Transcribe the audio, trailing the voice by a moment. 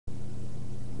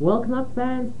Well, Canuck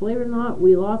fans, believe it or not,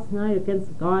 we lost tonight against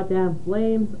the goddamn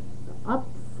Flames.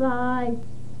 Upside.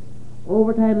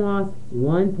 Overtime loss,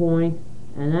 1 point,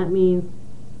 and that means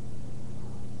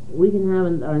we can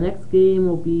have our next game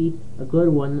will be a good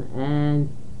one,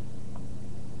 and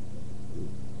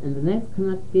the next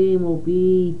Canuck game will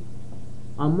be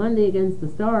on Monday against the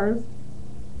Stars.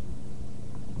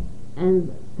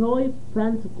 And totally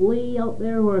fans of Glee out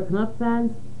there who are Canuck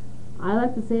fans, I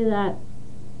like to say that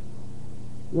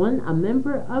a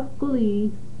member of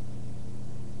Glee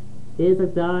is a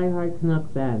die-hard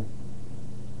Canuck fan.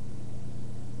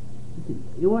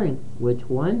 You're wondering, which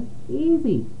one?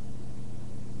 Easy.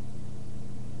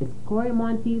 It's Corey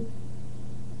Monteith,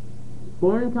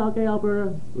 born in Calgary,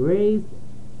 Alberta, raised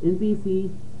in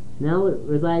BC, now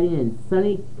residing in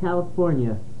sunny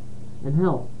California. And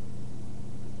hell,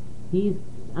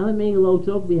 I'm making a little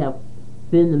joke, we have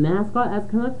Finn the mascot as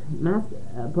Canuck,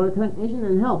 part of Canuck Nation,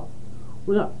 and hell,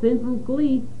 we got Finn from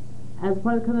Glee as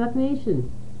part of Canuck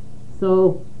Nation.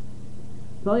 So,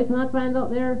 all you Canuck fans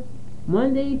out there,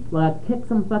 Monday, we're gonna kick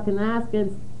some fucking ass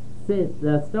against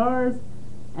the Stars,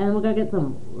 and we're gonna get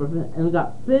and we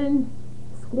got Finn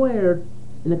squared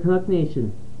in the Canuck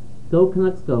Nation. Go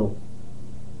Canucks go.